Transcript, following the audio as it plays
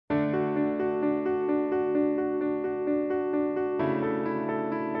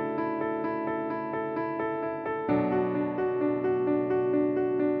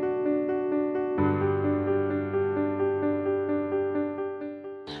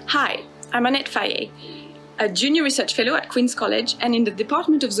Hi, I'm Annette Fayet, a junior research fellow at Queen's College and in the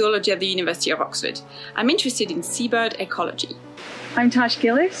Department of Zoology at the University of Oxford. I'm interested in seabird ecology. I'm Natasha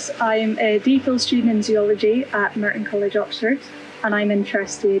Gillies. I'm a DPhil student in zoology at Merton College, Oxford, and I'm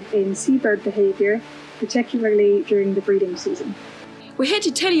interested in seabird behaviour, particularly during the breeding season. We're here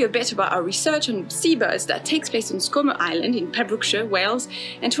to tell you a bit about our research on seabirds that takes place on Skomer Island in Pembrokeshire, Wales,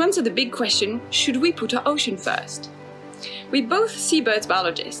 and to answer the big question, should we put our ocean first? We're both seabirds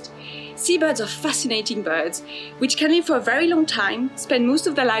biologists. Seabirds are fascinating birds, which can live for a very long time, spend most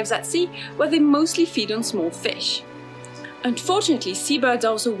of their lives at sea, where they mostly feed on small fish. Unfortunately, seabirds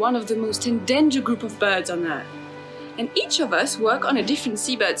are also one of the most endangered group of birds on Earth, and each of us work on a different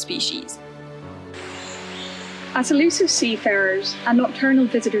seabird species. As elusive seafarers and nocturnal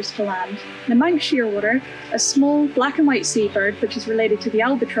visitors to land, the Manx shearwater, a small black and white seabird which is related to the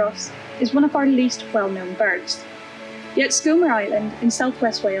albatross, is one of our least well-known birds. Yet Skomer Island in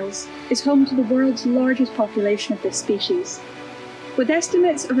southwest Wales is home to the world's largest population of this species. With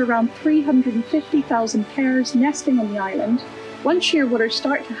estimates of around 350,000 pairs nesting on the island, once shearwaters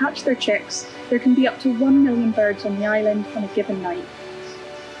start to hatch their chicks, there can be up to 1 million birds on the island on a given night.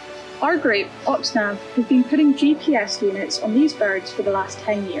 Our group, Oxnav, has been putting GPS units on these birds for the last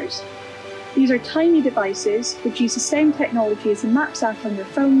 10 years. These are tiny devices which use the same technology as a Maps app on your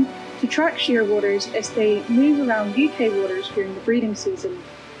phone to track shearwaters as they move around UK waters during the breeding season.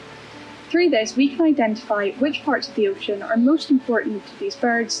 Through this, we can identify which parts of the ocean are most important to these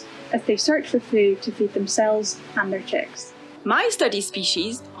birds as they search for food to feed themselves and their chicks. My study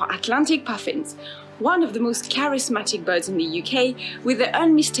species are Atlantic puffins, one of the most charismatic birds in the UK with the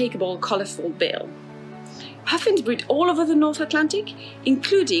unmistakable colourful bill. Puffins breed all over the North Atlantic,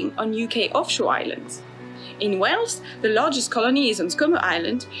 including on UK offshore islands. In Wales, the largest colony is on Skomer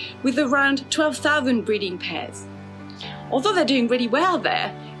Island, with around 12,000 breeding pairs. Although they're doing really well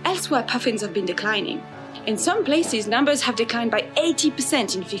there, elsewhere puffins have been declining. In some places, numbers have declined by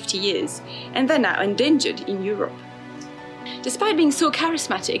 80% in 50 years, and they're now endangered in Europe. Despite being so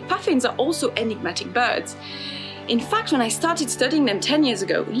charismatic, puffins are also enigmatic birds. In fact, when I started studying them 10 years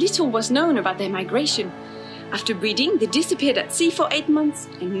ago, little was known about their migration. After breeding, they disappeared at sea for 8 months,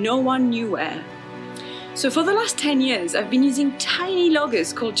 and no one knew where. So for the last 10 years, I've been using tiny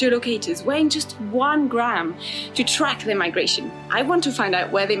loggers called geolocators weighing just 1 gram to track their migration. I want to find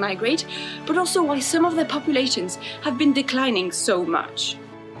out where they migrate, but also why some of their populations have been declining so much.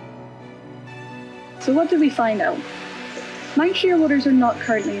 So what did we find out? Manx shearwaters are not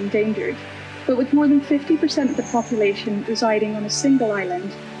currently endangered, but with more than 50% of the population residing on a single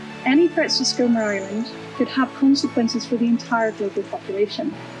island, any threats to Skomer Island could have consequences for the entire global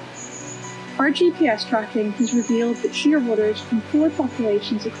population. Our GPS tracking has revealed that shearwaters from 4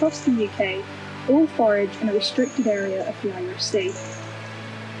 populations across the UK all forage in a restricted area of the Irish Sea.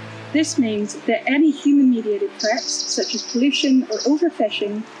 This means that any human-mediated threats, such as pollution or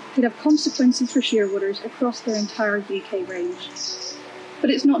overfishing, could have consequences for shearwaters across their entire UK range.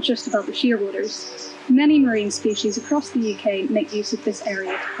 But it's not just about the shearwaters. Many marine species across the UK make use of this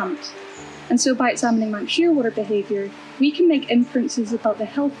area to hunt. And so by examining Manx shearwater behaviour, we can make inferences about the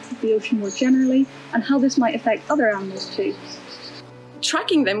health of the ocean more generally and how this might affect other animals too.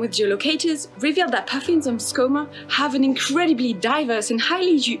 Tracking them with geolocators revealed that puffins on Skomer have an incredibly diverse and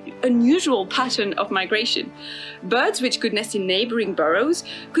highly unusual pattern of migration. Birds which could nest in neighbouring burrows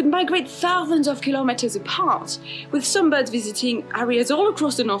could migrate thousands of kilometres apart, with some birds visiting areas all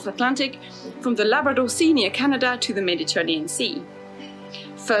across the North Atlantic, from the Labrador Sea near Canada to the Mediterranean Sea.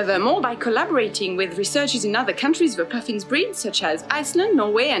 Furthermore, by collaborating with researchers in other countries where puffins breed, such as Iceland,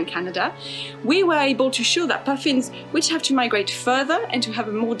 Norway and Canada, we were able to show that puffins, which have to migrate further and to have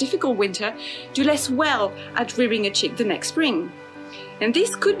a more difficult winter, do less well at rearing a chick the next spring. And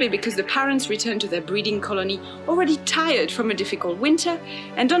this could be because the parents return to their breeding colony already tired from a difficult winter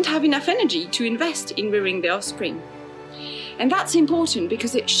and don't have enough energy to invest in rearing their offspring. And that's important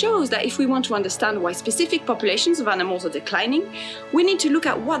because it shows that if we want to understand why specific populations of animals are declining, we need to look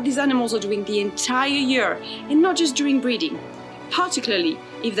at what these animals are doing the entire year and not just during breeding, particularly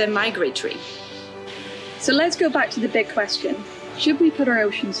if they're migratory. So let's go back to the big question. Should we put our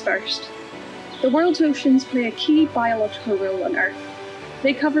oceans first? The world's oceans play a key biological role on Earth.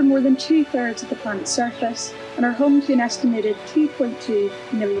 They cover more than 2/3 of the planet's surface and are home to an estimated 2.2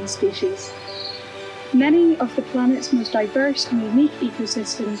 million species. Many of the planet's most diverse and unique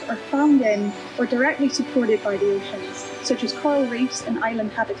ecosystems are found in or directly supported by the oceans, such as coral reefs and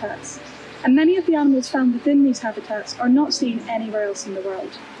island habitats. And many of the animals found within these habitats are not seen anywhere else in the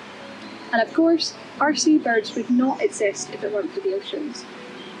world. And of course, our seabirds would not exist if it weren't for the oceans.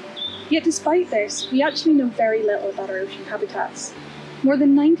 Yet despite this, we actually know very little about our ocean habitats. More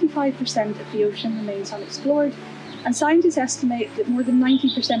than 95% of the ocean remains unexplored, and scientists estimate that more than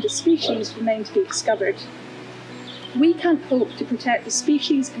 90% of species remain to be discovered. We can't hope to protect the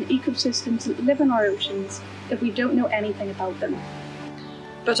species and ecosystems that live in our oceans if we don't know anything about them.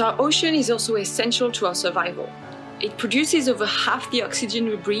 But our ocean is also essential to our survival. It produces over half the oxygen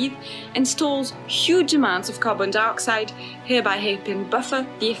we breathe and stores huge amounts of carbon dioxide, hereby helping buffer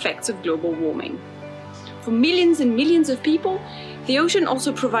the effects of global warming. For millions and millions of people, the ocean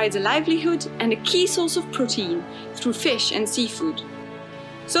also provides a livelihood and a key source of protein through fish and seafood.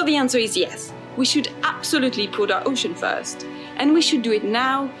 So the answer is yes, we should absolutely put our ocean first, and we should do it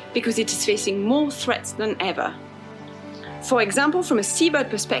now because it is facing more threats than ever. For example, from a seabird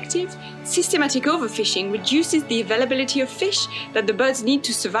perspective, systematic overfishing reduces the availability of fish that the birds need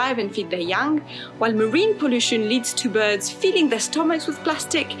to survive and feed their young, while marine pollution leads to birds filling their stomachs with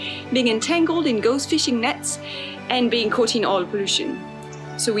plastic, being entangled in ghost fishing nets, and being caught in oil pollution.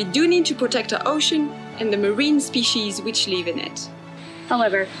 So we do need to protect our ocean and the marine species which live in it.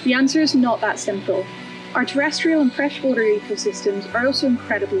 However, the answer is not that simple. Our terrestrial and freshwater ecosystems are also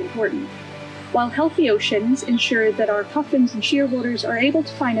incredibly important. While healthy oceans ensure that our puffins and shearwaters are able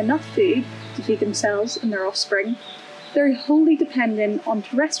to find enough food to feed themselves and their offspring, they're wholly dependent on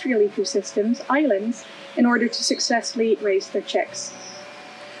terrestrial ecosystems, islands, in order to successfully raise their chicks.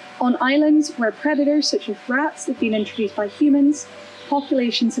 On islands where predators such as rats have been introduced by humans,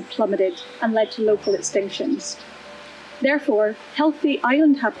 populations have plummeted and led to local extinctions. Therefore, healthy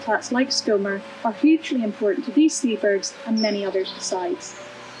island habitats like Skomer are hugely important to these seabirds and many others besides.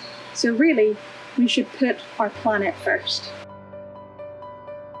 So really, we should put our planet first.